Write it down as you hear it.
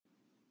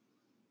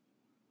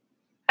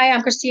Hi,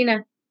 I'm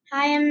Christina,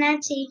 Hi, I'm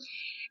Nancy.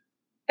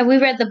 and we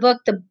read the book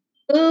The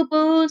Boo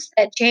Boos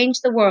That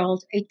Changed the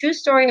World, a true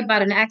story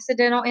about an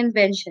accidental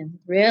invention.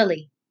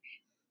 Really.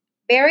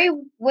 Barry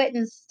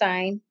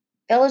Wittenstein,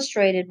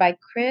 illustrated by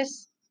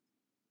Chris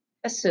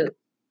Asu.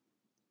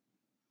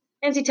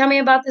 Nancy, tell me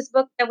about this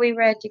book that we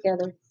read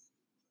together.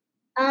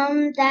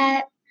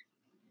 That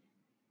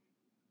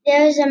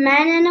there's a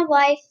man and a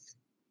wife,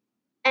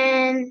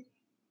 and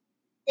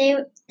they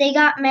they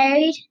got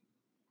married,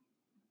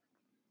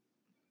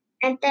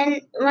 and then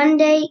one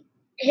day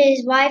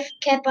his wife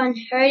kept on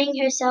hurting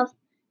herself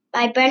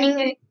by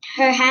burning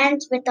her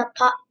hands with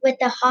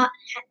a hot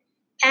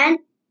pan,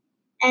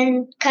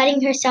 and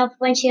cutting herself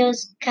when she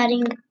was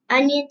cutting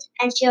onions,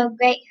 and she'll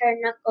grate her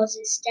knuckles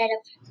instead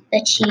of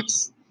the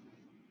cheese.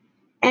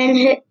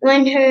 And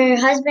when her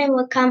husband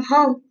would come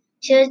home,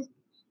 he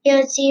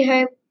would see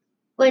her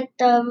with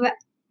the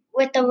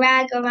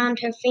rag around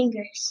her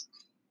fingers.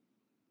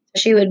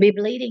 She would be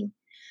bleeding.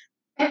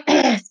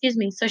 Excuse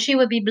me. So she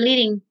would be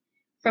bleeding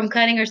from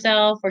cutting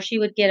herself, or she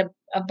would get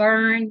a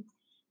burn,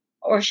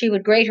 or she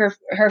would grate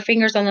her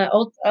fingers on the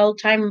old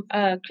time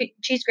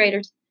cheese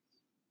graters.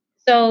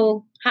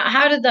 So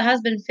how did the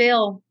husband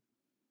feel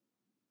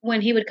when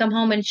he would come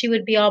home and she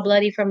would be all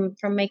bloody from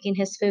making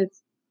his food?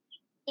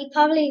 He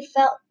probably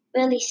felt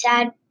really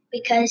sad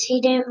because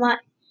he didn't want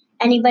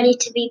anybody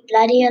to be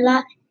bloody a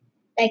lot,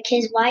 like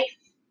his wife,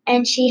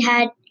 and she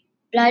had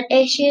blood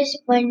issues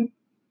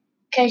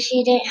because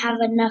she didn't have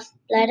enough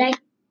blood.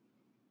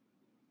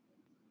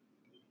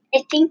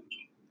 I think.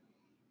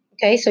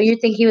 Okay, so you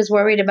think he was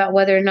worried about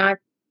whether or not,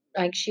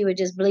 like, she would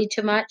just bleed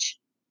too much?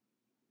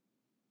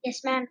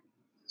 Yes, ma'am.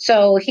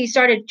 So he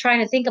started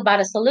trying to think about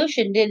a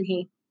solution, didn't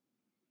he?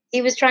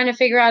 He was trying to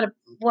figure out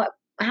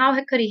how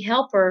could he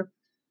help her.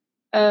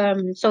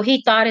 So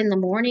he thought in the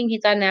morning,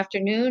 he thought in the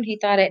afternoon, he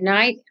thought at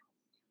night,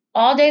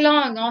 all day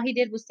long. All he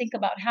did was think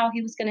about how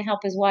he was going to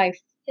help his wife.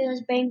 He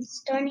was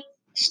brainstorming.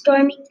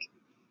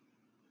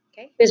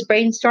 Okay, he was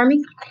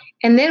brainstorming,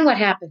 and then what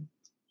happened?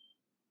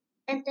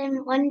 And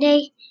then one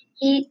day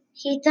he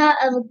thought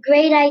of a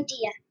great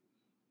idea,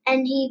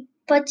 and he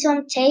put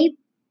some tape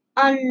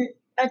on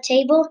a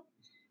table,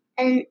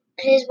 and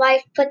his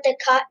wife put the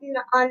cotton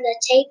on the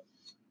tape,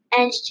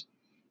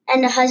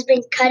 and the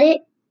husband cut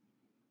it,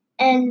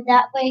 and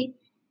that way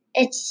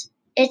it's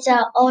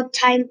a old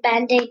time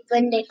band-aid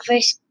when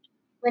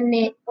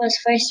it was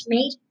first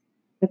made.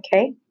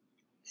 Okay.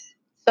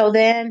 So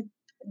then,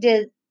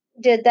 did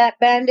did that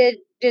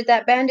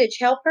bandage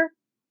help her?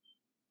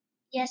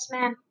 Yes,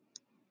 ma'am.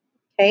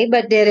 Okay,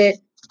 but did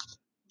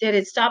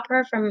it stop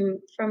her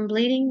from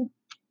bleeding?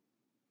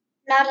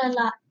 Not a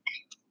lot.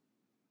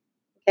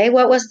 Okay,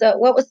 what was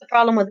the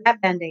problem with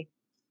that band-aid?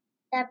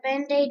 That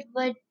band-aid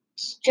would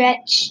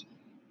stretch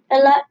a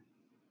lot,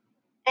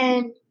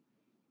 and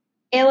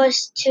it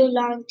was too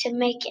long to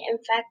make it. In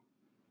fact,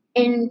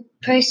 in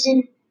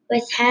person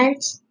with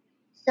hands.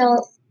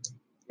 So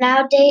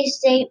nowadays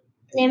they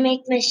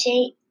make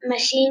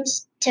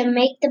machines to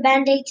make the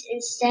band-aids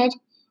instead.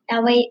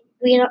 That way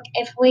we don't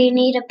if we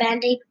need a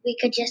band-aid we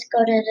could just go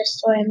to the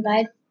store and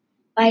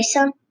buy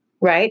some.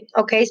 Right.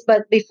 Okay,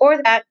 but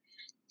before that,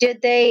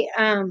 did they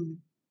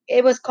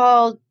it was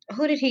called,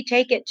 who did he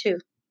take it to?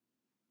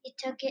 He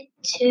took it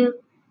to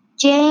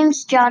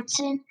James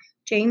Johnson.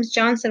 James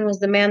Johnson was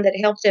the man that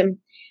helped him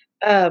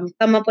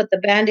come up with the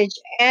bandage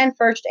and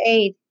first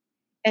aid,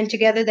 and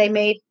together they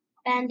made.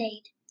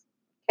 Band-aid.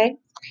 Okay.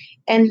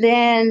 And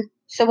then,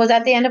 so was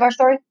that the end of our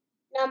story?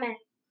 No, man.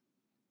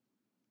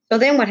 So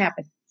then what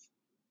happened?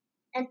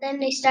 And then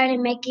they started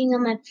making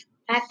them at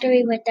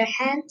factory with their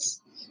hands,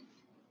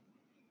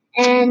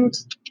 and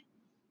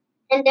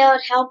they would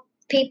help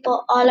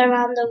people all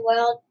around the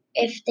world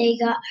if they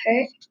got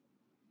hurt.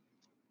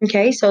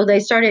 Okay, so they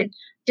started.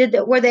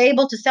 Were they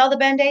able to sell the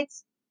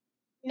band-aids?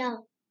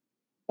 No,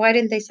 Why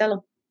didn't they sell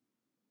them?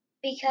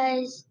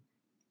 because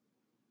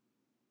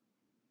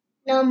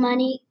no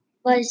money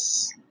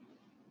was.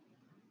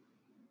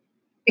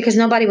 Because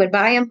nobody would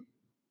buy them.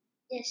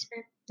 Yes,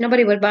 ma'am.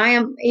 Nobody would buy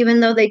them, even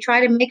though they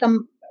tried to make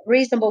them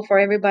reasonable for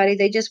everybody.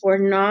 They just were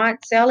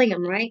not selling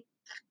them, right?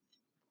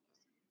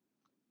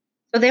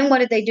 So then, what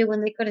did they do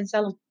when they couldn't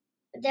sell them?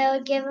 They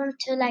would give them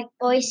to like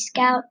Boy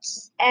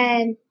Scouts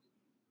and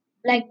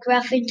like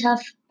rough and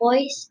tough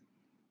boys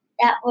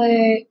that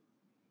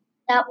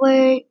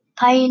were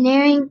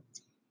pioneering,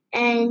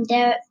 and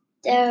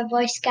they're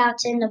Boy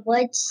Scouts in the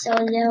woods, so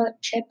they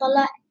would trip a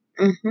lot.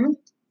 Mm-hmm.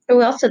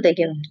 Who else did they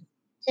give them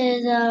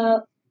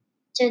to?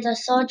 To the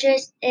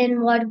soldiers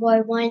in World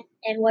War I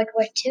and World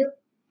War II.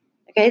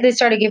 Okay, they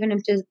started giving them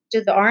to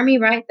the army,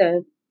 right?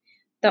 The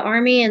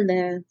army and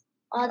the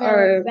all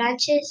the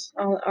branches.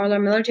 All the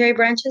military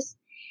branches,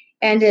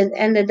 and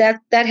did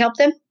that help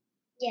them?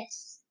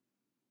 Yes.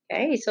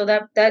 Okay, so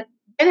that then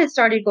it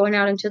started going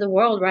out into the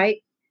world, right?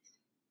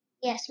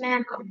 Yes,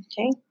 ma'am.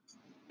 Okay,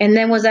 and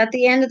then was that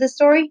the end of the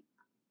story?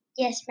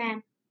 Yes,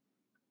 ma'am.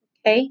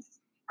 Okay,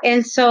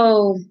 and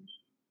so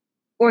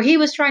where he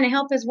was trying to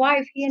help his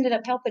wife, he ended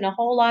up helping a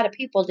whole lot of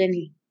people, didn't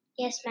he?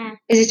 Yes, ma'am.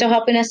 Is he still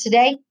helping us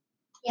today?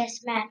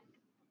 Yes, ma'am.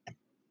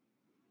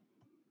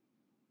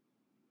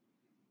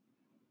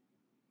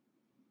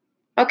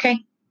 Okay.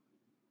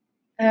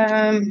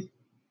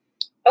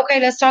 Okay,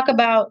 let's talk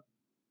about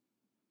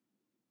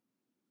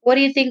what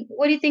do you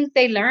think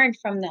they learned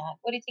from that?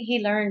 What do you think he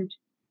learned?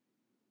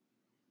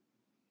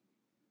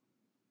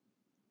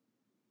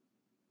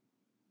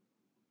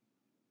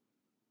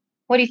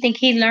 What do you think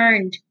he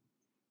learned?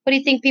 What do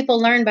you think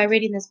people learn by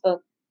reading this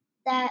book?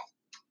 That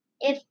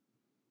if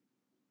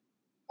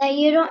that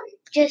you don't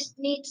just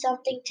need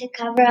something to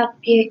cover up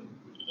your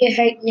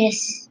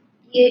hurtness.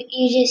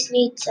 You just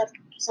need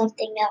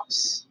something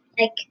else,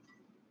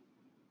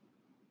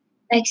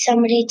 like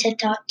somebody to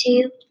talk to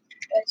you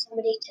or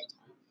somebody to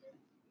talk.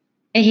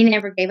 And he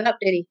never gave up,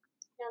 did he?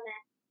 No, man.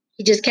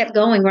 He just kept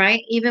going,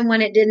 right? Even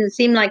when it didn't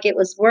seem like it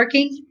was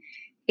working,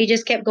 he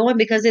just kept going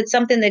because it's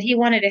something that he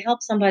wanted to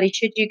help somebody.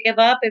 Should you give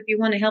up if you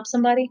want to help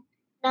somebody?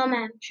 No,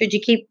 ma'am. Should you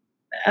keep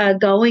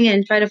going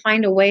and try to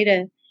find a way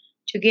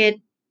to get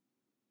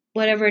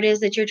whatever it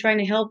is that you're trying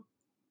to help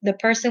the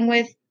person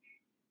with?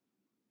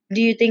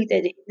 Do you think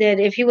that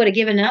if he would have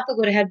given up, we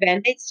would have had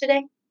band-aids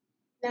today?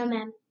 No,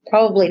 ma'am.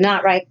 Probably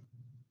not, right?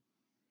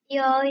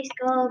 You always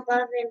go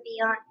above and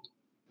beyond.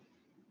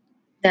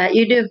 That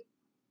you do.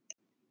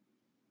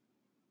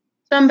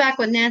 So I'm back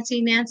with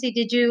Nancy. Nancy,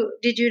 did you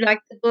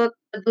like the book,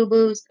 The Boo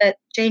Boos That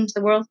Changed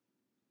the World?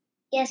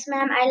 Yes,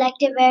 ma'am. I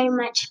liked it very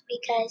much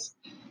because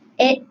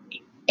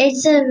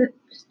it's a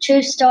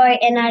true story,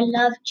 and I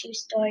love true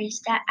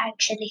stories that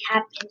actually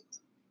happened.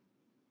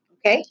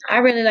 Okay. I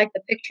really like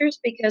the pictures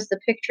because the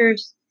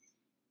pictures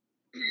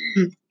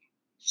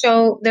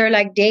so they're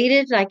like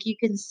dated, like you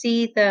can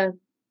see the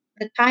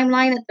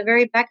timeline at the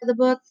very back of the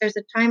book. There's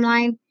a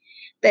timeline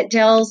that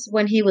tells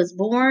when he was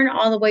born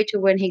all the way to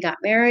when he got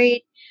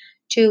married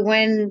to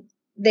when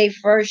they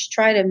first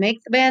tried to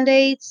make the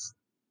band-aids,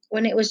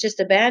 when it was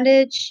just a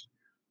bandage,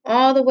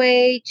 all the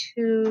way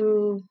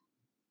to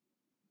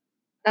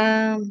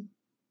um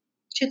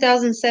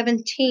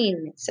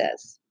 2017 it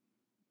says.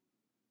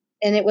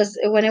 And it was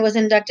when it was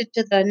inducted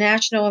to the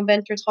National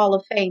Inventors Hall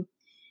of Fame.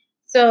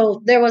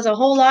 So there was a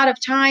whole lot of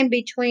time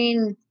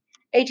between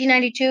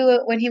 1892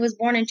 when he was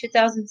born in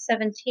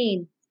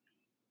 2017.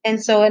 And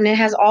it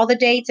has all the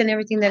dates and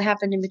everything that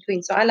happened in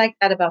between. So I like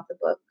that about the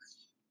book.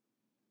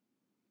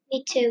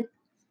 Me too.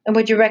 And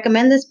would you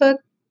recommend this book?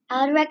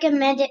 I would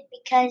recommend it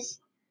because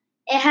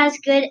it has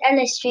good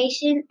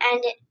illustration,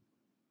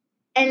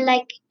 and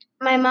like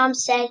my mom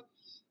said,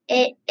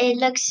 it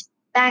looks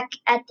back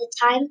at the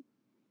time,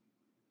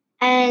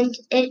 and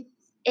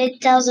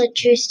it tells a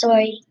true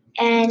story,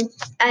 and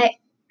I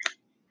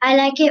I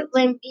like it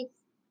when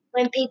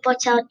people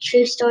tell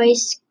true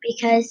stories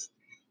because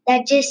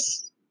that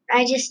just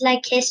I just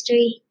like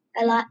history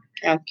a lot.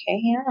 Okay,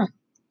 yeah.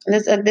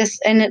 This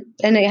and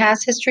it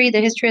has history,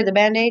 the history of the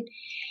Band-Aid.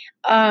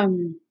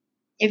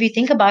 If you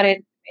think about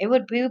it, it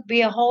would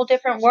be a whole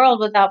different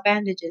world without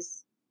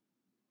bandages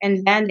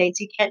and Band-Aids.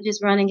 You can't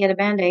just run and get a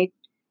Band-Aid.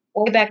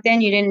 Way back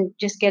then, you didn't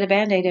just get a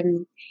Band-Aid,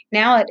 and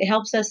now it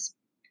helps us,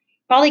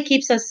 probably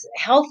keeps us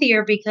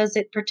healthier because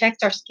it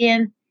protects our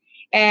skin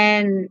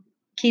and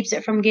keeps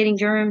it from getting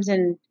germs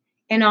and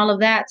all of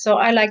that. So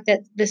I like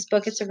that this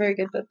book. It's a very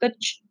good book.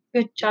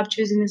 Good job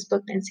choosing this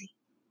book, Nancy.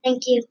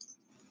 Thank you.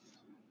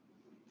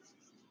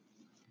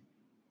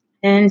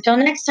 And until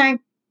next time.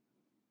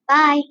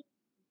 Bye.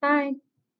 Bye.